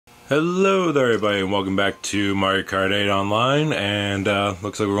Hello there everybody and welcome back to Mario Kart 8 Online, and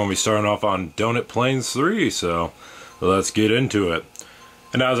looks like we're going to be starting off on Donut Plains 3, so let's get into it.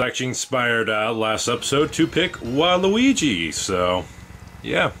 And I was actually inspired last episode to pick Waluigi, so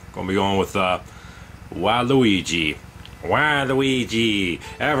yeah, going to be going with Waluigi. Waluigi,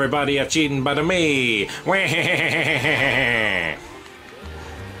 everybody are cheating but me.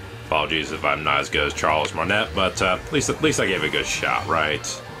 Apologies if I'm not as good as Charles Marnet, but at least I gave it a good shot,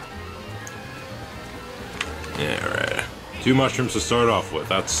 right? Yeah, right. 2 mushrooms to start off with.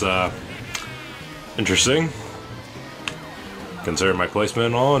 That's interesting. Considering my placement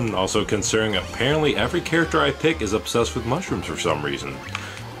and all, and also considering apparently every character I pick is obsessed with mushrooms for some reason.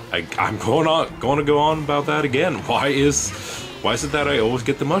 I'm going to go on about that again. Why is it that I always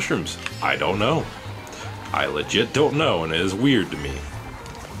get the mushrooms? I don't know. I legit don't know, and it is weird to me.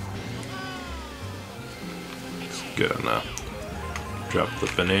 It's good enough. Drop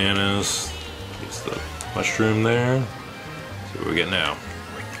the bananas. Use the mushroom there. See what we get now.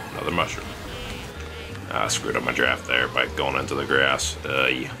 Another mushroom. I screwed up my draft there by going into the grass.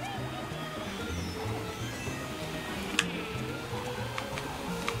 Yeah.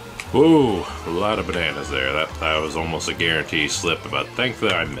 Whoa, a lot of bananas there. That was almost a guarantee slip, but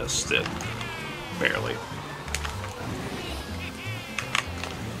thankfully I missed it. Barely.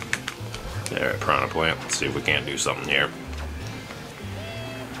 Alright, piranha plant. Let's see if we can't do something here.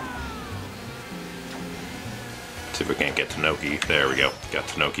 See if we can't get Tanoki. There we go. Got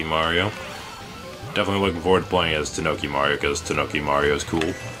Tanoki Mario. Definitely looking forward to playing as Tanoki Mario because Tanoki Mario is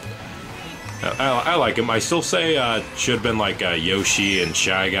cool. I like him. I still say should have been like Yoshi and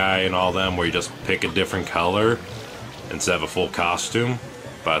Shy Guy and all them, where you just pick a different color instead of a full costume.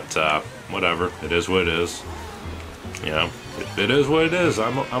 But whatever. It is what it is. You know, it is what it is.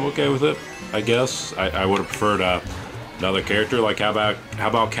 I'm okay with it. I guess I would have preferred another character, like how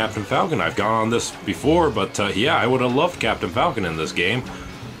about Captain Falcon? I've gone on this before, but yeah, I would have loved Captain Falcon in this game.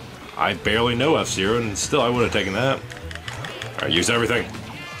 I barely know F-Zero, and still I would have taken that. Alright, use everything.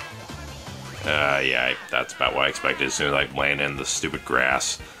 Yeah, that's about what I expected as soon as I land in the stupid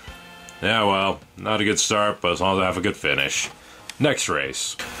grass. Yeah, well, not a good start, but as long as I have a good finish. Next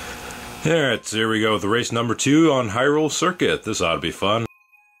race. Alright, so here we go with the race number 2 on Hyrule Circuit. This ought to be fun.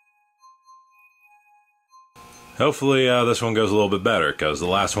 Hopefully this one goes a little bit better, because the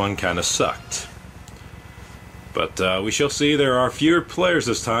last one kind of sucked. But we shall see. There are fewer players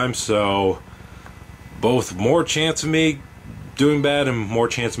this time, so both more chance of me doing bad and more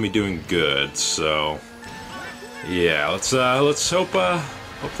chance of me doing good. So yeah, let's hope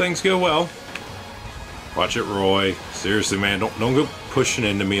things go well. Watch it, Roy. Seriously, man, don't go pushing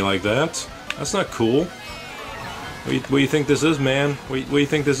into me like that. That's not cool. What do you think this is, man? What do you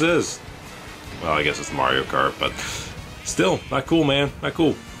think this is? Well, I guess it's Mario Kart, but still, not cool, man. Not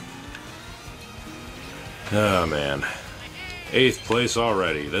cool. Oh, man. 8th place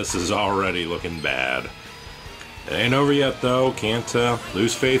already. This is already looking bad. It ain't over yet, though. Can't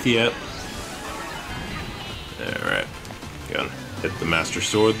lose faith yet. Alright. Gonna hit the Master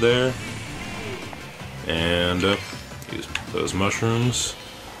Sword there. And use those mushrooms.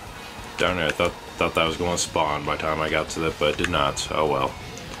 Darn it, I thought that was going to spawn by the time I got to that, but it did not. Oh, well.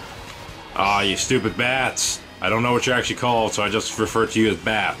 Ah, you stupid bats! I don't know what you're actually called, so I just refer to you as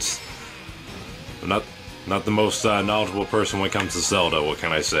bats. I'm not the most knowledgeable person when it comes to Zelda, what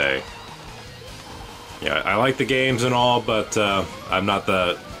can I say? Yeah, I like the games and all, but I'm not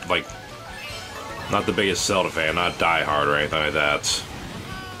the biggest Zelda fan, not diehard or anything like that.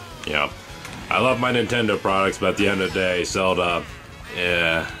 You know, I love my Nintendo products, but at the end of the day, Zelda,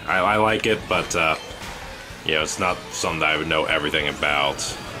 yeah, I like it, but you know, it's not something that I would know everything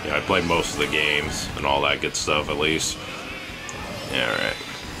about. You know, I play most of the games and all that good stuff, at least. Yeah, alright.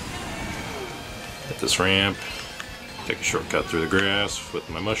 Hit this ramp. Take a shortcut through the grass with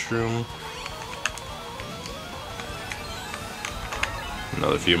my mushroom.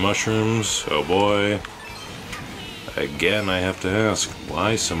 Another few mushrooms. Oh boy. Again, I have to ask,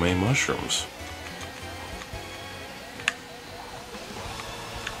 why so many mushrooms?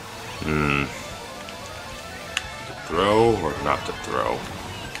 To throw or not to throw?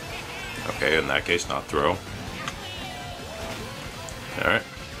 Okay, in that case, not throw. Alright.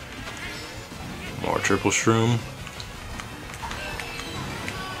 More triple shroom.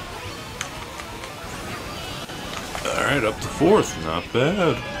 Alright, up to 4th. Not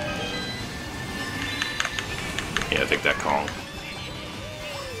bad. Yeah, take that Kong.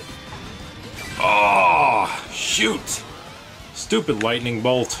 Oh, shoot! Stupid lightning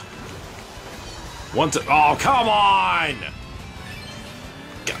bolt. Oh, come on!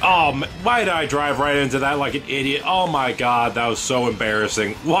 God Oh, why did I drive right into that like an idiot? Oh my god, that was so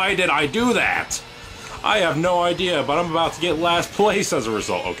embarrassing. Why did I do that? I have no idea, but I'm about to get last place as a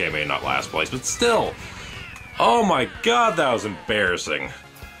result. Okay, maybe not last place, but still. Oh my god, that was embarrassing.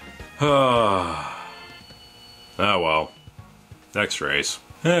 Oh well. Next race.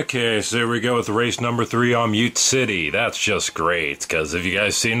 Okay, so here we go with race number 3 on Mute City. That's just great, because if you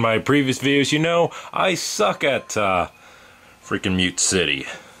guys seen my previous videos, you know I suck at freaking Mute City.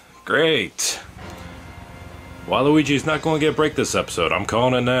 Great. Waluigi's not going to get a break this episode. I'm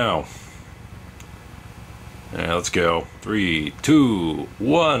calling it now. Yeah, let's go. 3, 2,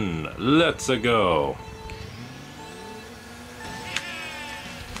 1, let's go.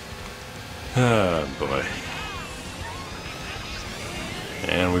 Ah, boy.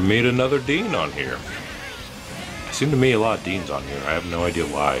 And we made another Dean on here. I seem to meet a lot of Deans on here. I have no idea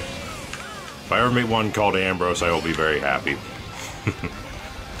why. If I ever meet one called Ambrose, I will be very happy.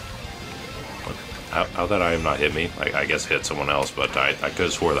 How that item not hit me? I guess hit someone else, but I could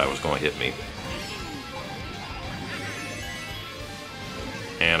have swore that was going to hit me.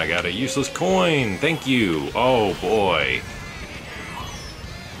 And I got a useless coin. Thank you. Oh boy.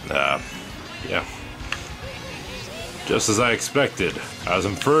 Yeah. Just as I expected. I was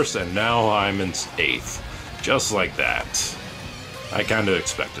in first and now I'm in 8th. Just like that. I kind of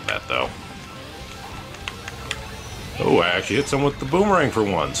expected that though. Oh, I actually hit someone with the boomerang for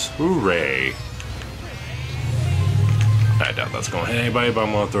once. Hooray. I doubt that's going to hit anybody, but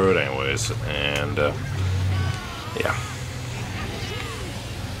I'm going to throw it anyways. And, yeah.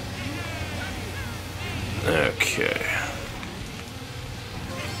 Okay.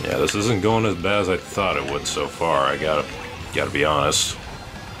 Yeah, this isn't going as bad as I thought it would so far. I gotta be honest.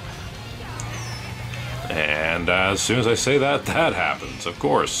 And as soon as I say that, that happens, of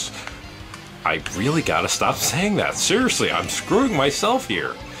course. I really gotta stop saying that. Seriously, I'm screwing myself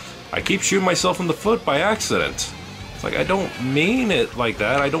here. I keep shooting myself in the foot by accident. It's like, I don't mean it like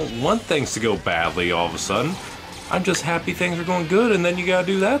that. I don't want things to go badly all of a sudden. I'm just happy things are going good, and then you gotta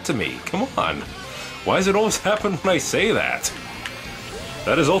do that to me. Come on. Why does it always happen when I say that?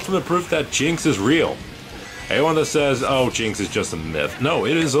 That is ultimate proof that Jinx is real. Anyone that says, oh, Jinx is just a myth. No,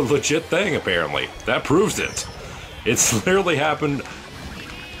 it is a legit thing, apparently. That proves it. It's literally happened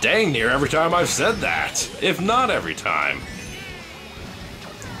dang near every time I've said that. If not every time.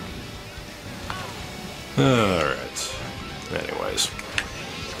 Alright. Anyways.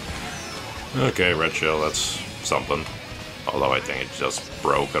 Okay, red shell, that's something. Although I think it just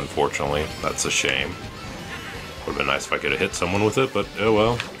broke, unfortunately. That's a shame. Would have been nice if I could have hit someone with it, but oh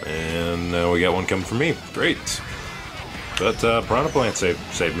well. And we got one coming from me. Great. But Piranha Plant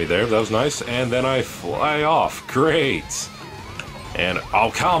saved me there. That was nice. And then I fly off. Great. And,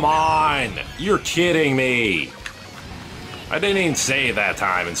 oh, come on! You're kidding me! I didn't even save that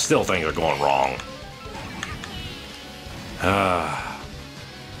time, and still things are going wrong.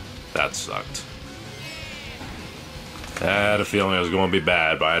 That sucked. I had a feeling it was going to be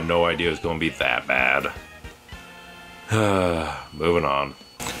bad, but I had no idea it was going to be that bad. Moving on.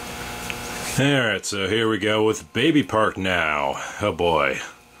 Alright, so here we go with Baby Park now. Oh boy.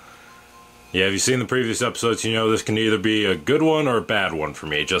 Yeah, if you've seen the previous episodes, you know this can either be a good one or a bad one for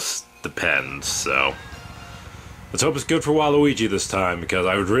me. It just depends, so. Let's hope it's good for Waluigi this time, because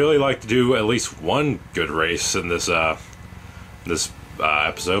I would really like to do at least one good race in this,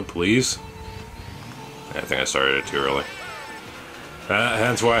 episode, please. I think I started it too early.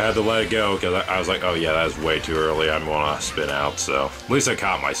 Hence why I had to let it go, because I was like, oh yeah, that is way too early, I'm going to spin out, so. At least I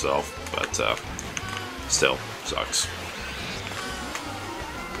caught myself, but still, sucks.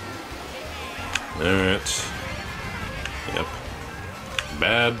 Alright. Yep.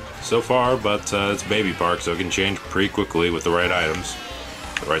 Bad so far, but it's Baby Park, so it can change pretty quickly with the right items,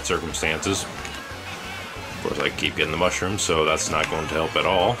 the right circumstances. Of course, I keep getting the mushrooms, so that's not going to help at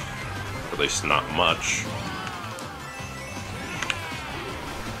all. Or at least not much.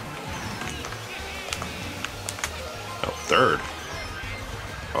 Oh, third.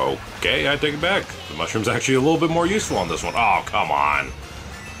 Okay, I take it back. The mushroom's actually a little bit more useful on this one. Oh, come on.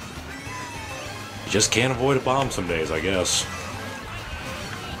 You just can't avoid a bomb some days, I guess.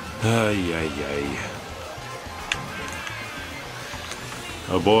 Ay, ay, ay.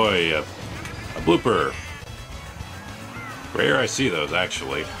 Oh boy, a blooper. Rare I see those,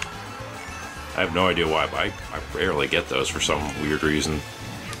 actually. I have no idea why, but I rarely get those for some weird reason.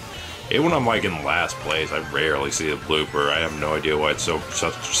 Even when I'm like in last place, I rarely see a blooper. I have no idea why it's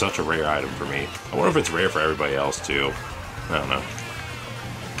such a rare item for me. I wonder if it's rare for everybody else too. I don't know.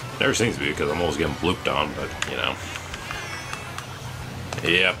 Never seems to be because I'm always getting blooped on, but you know.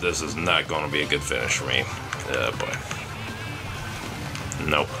 Yep, this is not going to be a good finish for me. Oh boy.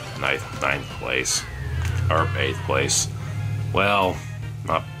 Nope. Ninth place. Or 8th place. Well,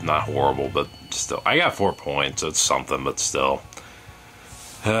 not horrible, but still. I got 4 points. It's something, but still.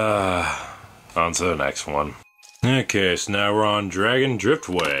 On to the next one. Okay, so now we're on Dragon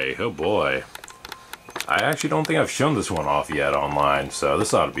Driftway. Oh boy. I actually don't think I've shown this one off yet online, so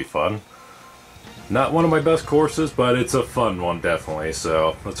this ought to be fun. Not one of my best courses, but it's a fun one, definitely.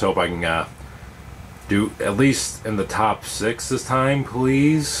 So let's hope I can do at least in the top 6 this time,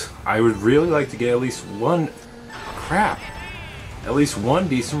 please. I would really like to get at least one... Crap. At least one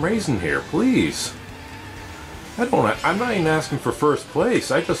decent race in here, please. I'm not even asking for first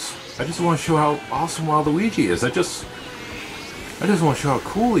place. I just want to show how awesome Waluigi is. I just want to show how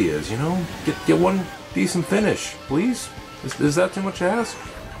cool he is, you know? Get one decent finish, please? Is that too much to ask?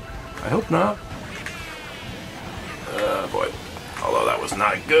 I hope not. Boy. Although that was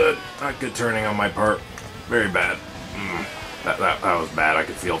not good. Not good turning on my part. Very bad. That was bad. I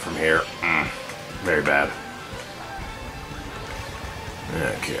could feel from here. Very bad.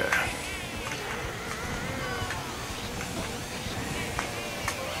 Okay.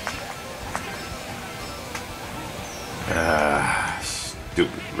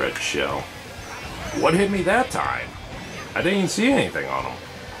 Stupid red shell. What hit me that time? I didn't even see anything on him.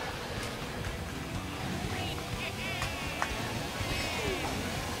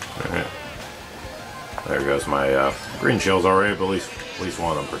 Alright. There goes my green shells already, but at least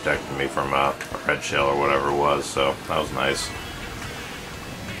one of them protected me from a red shell or whatever it was, so that was nice.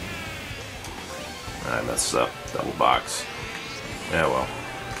 I messed up. Double box. Yeah, well.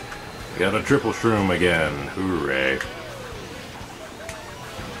 We got a triple shroom again. Hooray.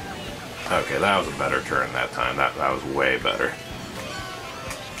 Okay, that was a better turn that time. That was way better.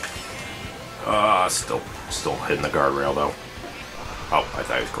 Still hitting the guardrail though. Oh, I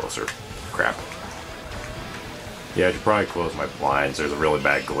thought he was closer. Crap. Yeah, I should probably close my blinds. There's a really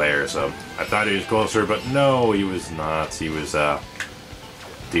bad glare, so I thought he was closer, but no, he was not. He was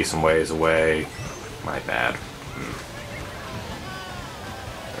decent ways away. My bad.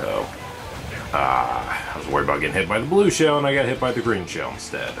 Oh. I was worried about getting hit by the blue shell, and I got hit by the green shell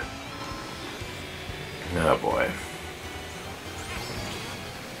instead. Oh boy.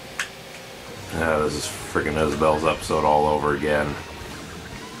 This is freaking Isabel's episode all over again.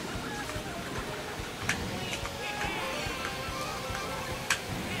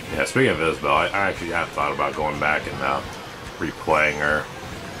 Yeah, speaking of Isabel, I actually have thought about going back and replaying her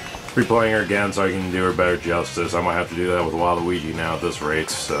again so I can do her better justice. I might have to do that with Waluigi now at this rate,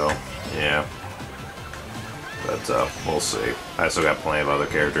 so yeah. But we'll see. I still got plenty of other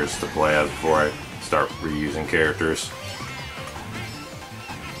characters to play as before I start reusing characters.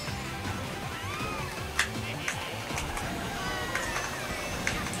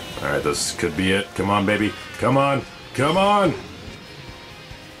 Alright, this could be it. Come on, baby. Come on! Come on!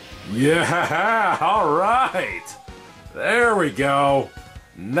 Yeah! Alright! There we go!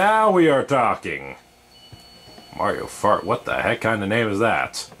 Now we are talking! Mario Fart, what the heck kind of name is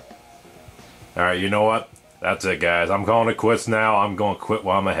that? Alright, you know what? That's it, guys. I'm calling it quits now. I'm going to quit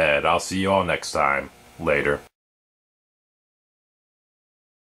while I'm ahead. I'll see you all next time. Later.